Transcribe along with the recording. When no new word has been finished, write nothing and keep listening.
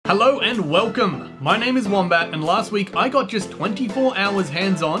Hello and welcome! My name is Wombat, and last week I got just 24 hours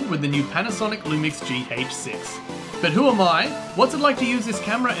hands-on with the new Panasonic Lumix GH6. But who am I? What's it like to use this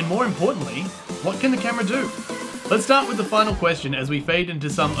camera, and more importantly, what can the camera do? Let's start with the final question as we fade into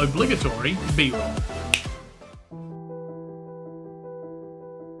some obligatory B-roll.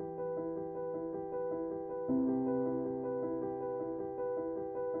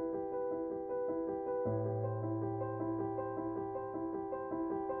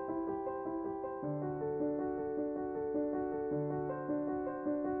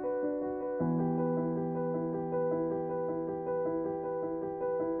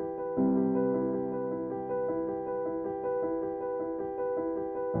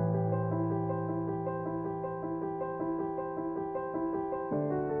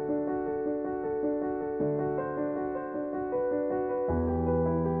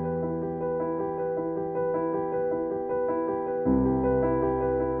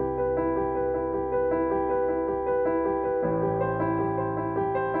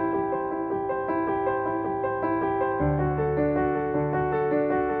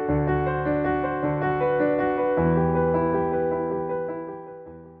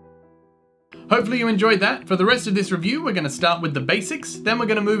 Hopefully you enjoyed that. For the rest of this review, we're going to start with the basics, then we're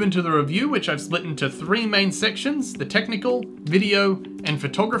going to move into the review, which I've split into 3 main sections: the technical, video, and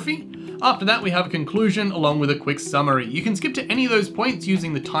photography. After that, we have a conclusion along with a quick summary. You can skip to any of those points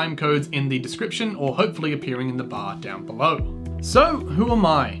using the time codes in the description or hopefully appearing in the bar down below. So, who am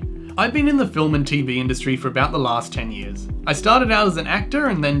I? I've been in the film and TV industry for about the last 10 years. I started out as an actor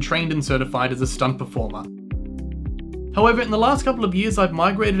and then trained and certified as a stunt performer. However, in the last couple of years, I've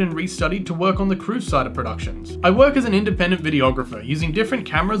migrated and restudied to work on the crew side of productions. I work as an independent videographer, using different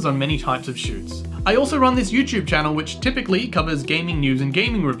cameras on many types of shoots. I also run this YouTube channel, which typically covers gaming news and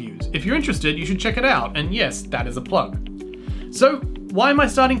gaming reviews. If you're interested, you should check it out, and yes, that is a plug. So, why am I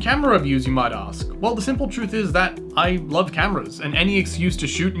starting camera reviews, you might ask? Well, the simple truth is that I love cameras, and any excuse to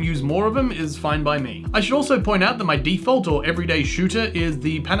shoot and use more of them is fine by me. I should also point out that my default or everyday shooter is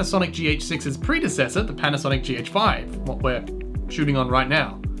the Panasonic GH6's predecessor, the Panasonic GH5, what we're shooting on right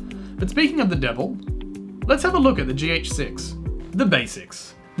now. But speaking of the devil, let's have a look at the GH6. The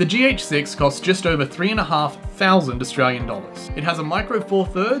basics. The GH6 costs just over $3,500 Australian dollars. It has a micro four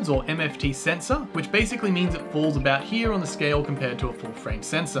thirds or MFT sensor, which basically means it falls about here on the scale compared to a full frame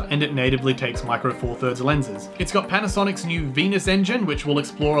sensor, and it natively takes micro four thirds lenses. It's got Panasonic's new Venus engine, which we'll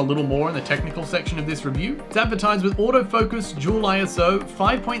explore a little more in the technical section of this review. It's advertised with autofocus, dual ISO,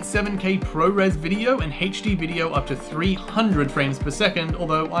 5.7K ProRes video, and HD video up to 300 frames per second,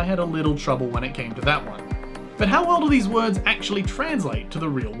 although I had a little trouble when it came to that one. But how well do these words actually translate to the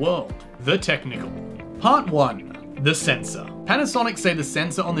real world? The technical. Part 1. The sensor. Panasonic say the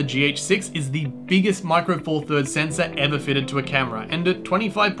sensor on the GH6 is the biggest micro four thirds sensor ever fitted to a camera, and at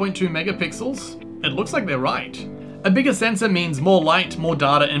 25.2 megapixels, it looks like they're right. A bigger sensor means more light, more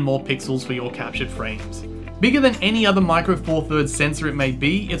data, and more pixels for your captured frames. Bigger than any other micro four thirds sensor it may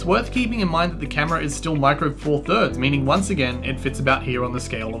be, it's worth keeping in mind that the camera is still micro four thirds, meaning once again, it fits about here on the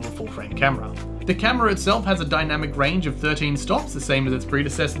scale of a full frame camera. The camera itself has a dynamic range of 13 stops, the same as its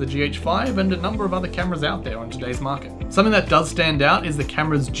predecessor, the GH5, and a number of other cameras out there on today's market. Something that does stand out is the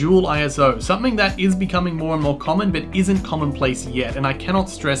camera's dual ISO, something that is becoming more and more common but isn't commonplace yet, and I cannot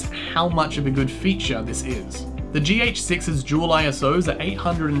stress how much of a good feature this is. The GH6's dual ISOs are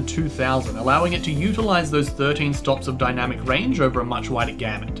 800 and 2000, allowing it to utilize those 13 stops of dynamic range over a much wider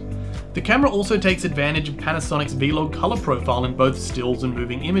gamut. The camera also takes advantage of Panasonic's V-Log color profile in both stills and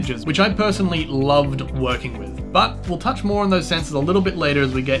moving images, which I personally loved working with. But we'll touch more on those sensors a little bit later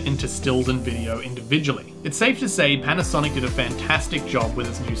as we get into stills and video individually. It's safe to say Panasonic did a fantastic job with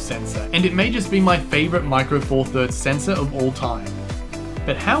its new sensor, and it may just be my favorite micro four thirds sensor of all time.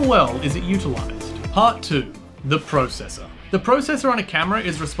 But how well is it utilized? Part 2. The processor. The processor on a camera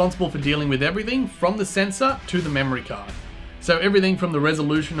is responsible for dealing with everything from the sensor to the memory card. So everything from the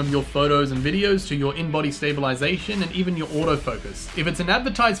resolution of your photos and videos to your in-body stabilization and even your autofocus. If it's an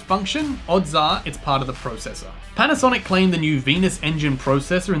advertised function, odds are it's part of the processor. Panasonic claimed the new Venus engine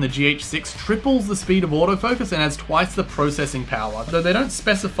processor in the GH6 triples the speed of autofocus and has twice the processing power, though they don't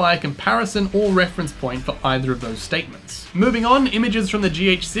specify a comparison or reference point for either of those statements. Moving on, images from the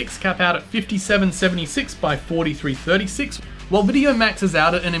GH6 cap out at 5776 by 4336, while video maxes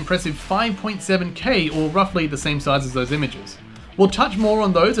out at an impressive 5.7K, or roughly the same size as those images. We'll touch more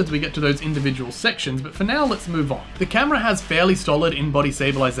on those as we get to those individual sections, but for now let's move on. The camera has fairly solid in-body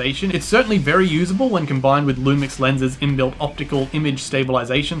stabilization. It's certainly very usable when combined with Lumix Lens's inbuilt optical image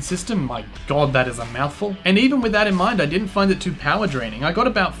stabilization system. My god, that is a mouthful. And even with that in mind, I didn't find it too power draining. I got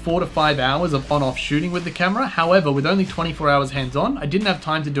about 4 to 5 hours of on-off shooting with the camera. However, with only 24 hours hands-on, I didn't have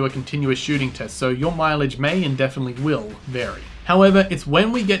time to do a continuous shooting test, so your mileage may and definitely will vary. However, it's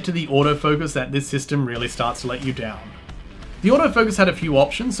when we get to the autofocus that this system really starts to let you down. The autofocus had a few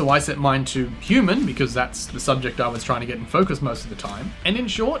options, so I set mine to human because that's the subject I was trying to get in focus most of the time. And in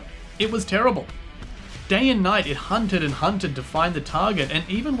short, it was terrible. Day and night it hunted and hunted to find the target, and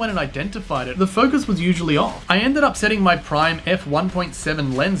even when it identified it, the focus was usually off. I ended up setting my prime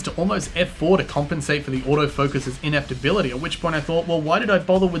f1.7 lens to almost f4 to compensate for the autofocus's inept ability, at which point I thought, well, why did I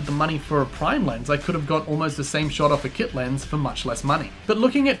bother with the money for a prime lens? I could have got almost the same shot off a kit lens for much less money. But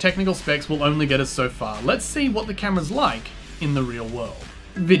looking at technical specs will only get us so far. Let's see what the camera's like in the real world.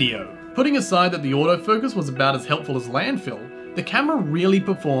 Video. Putting aside that the autofocus was about as helpful as landfill, the camera really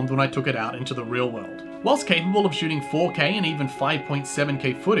performed when I took it out into the real world. Whilst capable of shooting 4K and even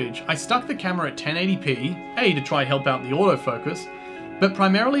 5.7K footage, I stuck the camera at 1080p, A, to try help out the autofocus, but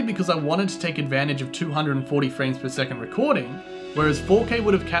primarily because I wanted to take advantage of 240 frames per second recording, whereas 4K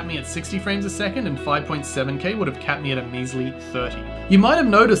would have capped me at 60 frames a second and 5.7K would have capped me at a measly 30. You might have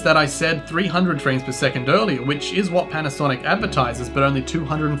noticed that I said 300 frames per second earlier, which is what Panasonic advertises, but only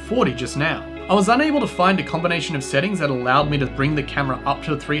 240 just now. I was unable to find a combination of settings that allowed me to bring the camera up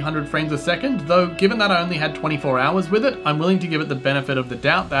to 300 frames a second, though given that I only had 24 hours with it, I'm willing to give it the benefit of the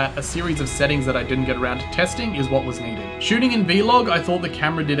doubt that a series of settings that I didn't get around to testing is what was needed. Shooting in Vlog, I thought the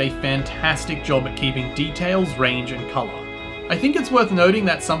camera did a fantastic job at keeping details, range, and color. I think it's worth noting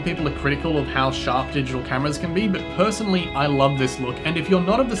that some people are critical of how sharp digital cameras can be, but personally I love this look, and if you're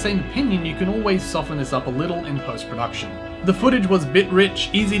not of the same opinion, you can always soften this up a little in post-production. The footage was bit rich,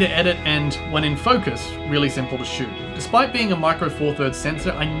 easy to edit, and when in focus, really simple to shoot. Despite being a micro four thirds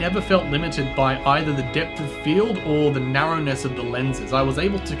sensor, I never felt limited by either the depth of field or the narrowness of the lenses. I was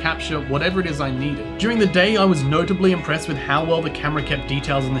able to capture whatever it is I needed. During the day, I was notably impressed with how well the camera kept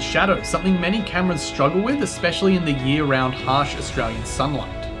details in the shadows, something many cameras struggle with, especially in the year-round harsh Australian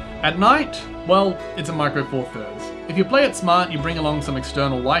sunlight. At night, well, it's a micro four thirds. If you play it smart, you bring along some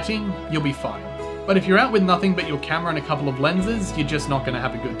external lighting, you'll be fine. But if you're out with nothing but your camera and a couple of lenses, you're just not going to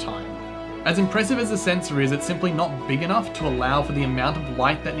have a good time. As impressive as the sensor is, it's simply not big enough to allow for the amount of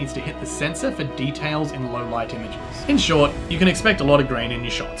light that needs to hit the sensor for details in low light images. In short, you can expect a lot of grain in your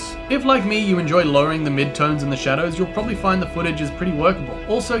shots. If like me you enjoy lowering the midtones and the shadows, you'll probably find the footage is pretty workable.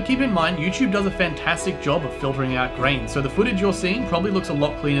 Also keep in mind YouTube does a fantastic job of filtering out grain, so the footage you're seeing probably looks a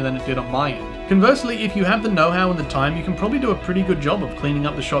lot cleaner than it did on my end. Conversely, if you have the know-how and the time, you can probably do a pretty good job of cleaning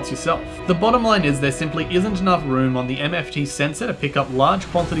up the shots yourself. The bottom line is there simply isn't enough room on the MFT sensor to pick up large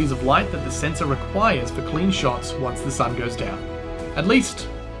quantities of light that the sensor requires for clean shots once the sun goes down. At least,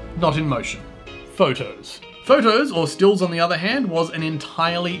 not in motion. Photos. Photos, or stills on the other hand, was an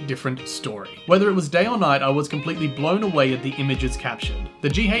entirely different story. Whether it was day or night, I was completely blown away at the images captured. The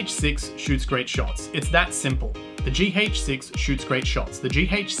GH6 shoots great shots. It's that simple. The GH6 shoots great shots. The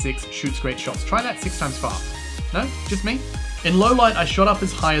GH6 shoots great shots. Try that 6 times fast. No? Just me? In low light, I shot up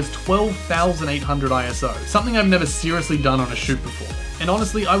as high as 12,800 ISO, something I've never seriously done on a shoot before. And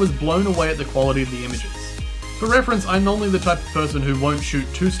honestly, I was blown away at the quality of the images. For reference, I'm normally the type of person who won't shoot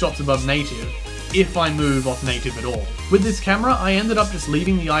 2 stops above native, if I move off native at all. With this camera, I ended up just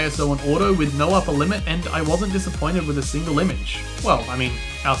leaving the ISO on auto with no upper limit, and I wasn't disappointed with a single image. Well, I mean,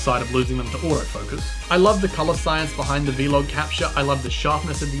 outside of losing them to autofocus. I love the color science behind the Vlog capture, I love the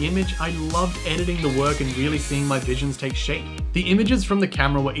sharpness of the image, I loved editing the work and really seeing my visions take shape. The images from the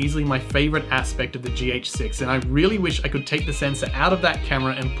camera were easily my favorite aspect of the GH6, and I really wish I could take the sensor out of that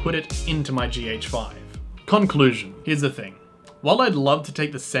camera and put it into my GH5. Conclusion. Here's the thing. While I'd love to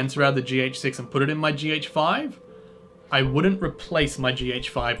take the sensor out of the GH6 and put it in my GH5, I wouldn't replace my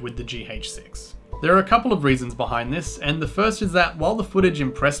GH5 with the GH6. There are a couple of reasons behind this, and the first is that while the footage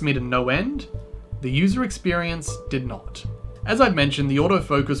impressed me to no end, the user experience did not. As I'd mentioned, the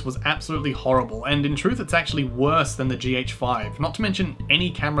autofocus was absolutely horrible, and in truth it's actually worse than the GH5, not to mention any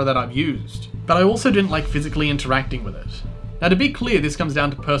camera that I've used. But I also didn't like physically interacting with it. Now to be clear, this comes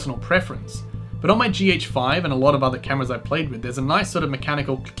down to personal preference. But on my GH5 and a lot of other cameras I played with, there's a nice sort of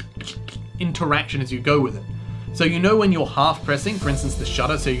mechanical interaction as you go with it. So you know when you're half pressing, for instance the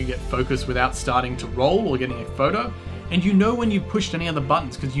shutter so you can get focus without starting to roll or getting a photo, and you know when you've pushed any other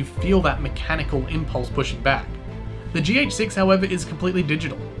buttons because you feel that mechanical impulse pushing back. The GH6, however, is completely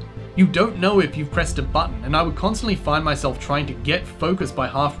digital. You don't know if you've pressed a button, and I would constantly find myself trying to get focus by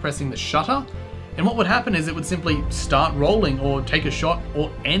half pressing the shutter, And what would happen is it would simply start rolling or take a shot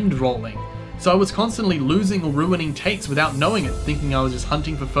or end rolling. So I was constantly losing or ruining takes without knowing it, thinking I was just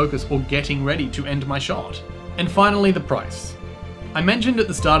hunting for focus or getting ready to end my shot. And finally, the price. I mentioned at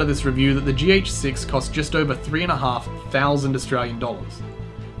the start of this review that the GH6 cost just over $3,500 Australian dollars.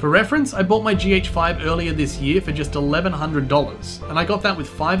 For reference, I bought my GH5 earlier this year for just $1,100, and I got that with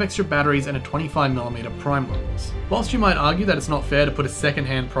 5 extra batteries and a 25mm prime lens. Whilst you might argue that it's not fair to put a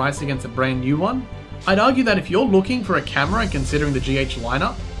second-hand price against a brand new one, I'd argue that if you're looking for a camera and considering the GH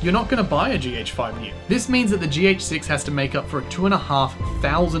lineup, you're not going to buy a GH5 new. This means that the GH6 has to make up for a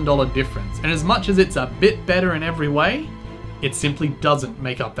 $2,500 difference, and as much as it's a bit better in every way, it simply doesn't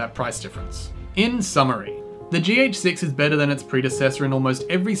make up that price difference. In summary, the GH6 is better than its predecessor in almost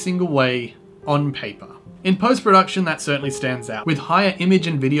every single way on paper. In post-production, that certainly stands out, with higher image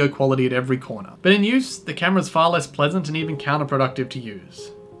and video quality at every corner. But in use, the camera's far less pleasant and even counterproductive to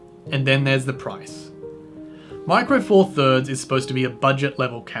use. And then there's the price. Micro Four Thirds is supposed to be a budget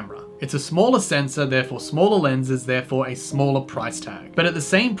level camera. It's a smaller sensor, therefore smaller lenses, therefore a smaller price tag. But at the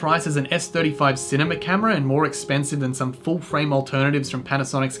same price as an S35 cinema camera and more expensive than some full frame alternatives from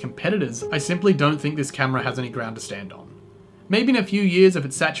Panasonic's competitors, I simply don't think this camera has any ground to stand on. Maybe in a few years, if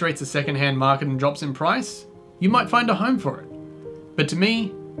it saturates the second-hand market and drops in price, you might find a home for it. But to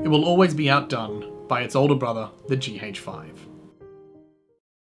me, it will always be outdone by its older brother, the GH5.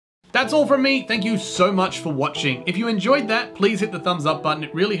 That's all from me. Thank you so much for watching. If you enjoyed that, please hit the thumbs up button.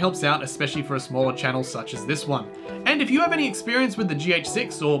 It really helps out, especially for a smaller channel such as this one. And if you have any experience with the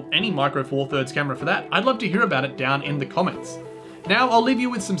GH6 or any Micro Four Thirds camera for that, I'd love to hear about it down in the comments. Now I'll leave you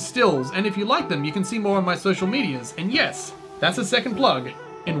with some stills, and if you like them, you can see more on my social medias. And yes, that's a second plug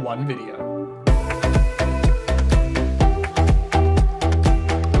in one video.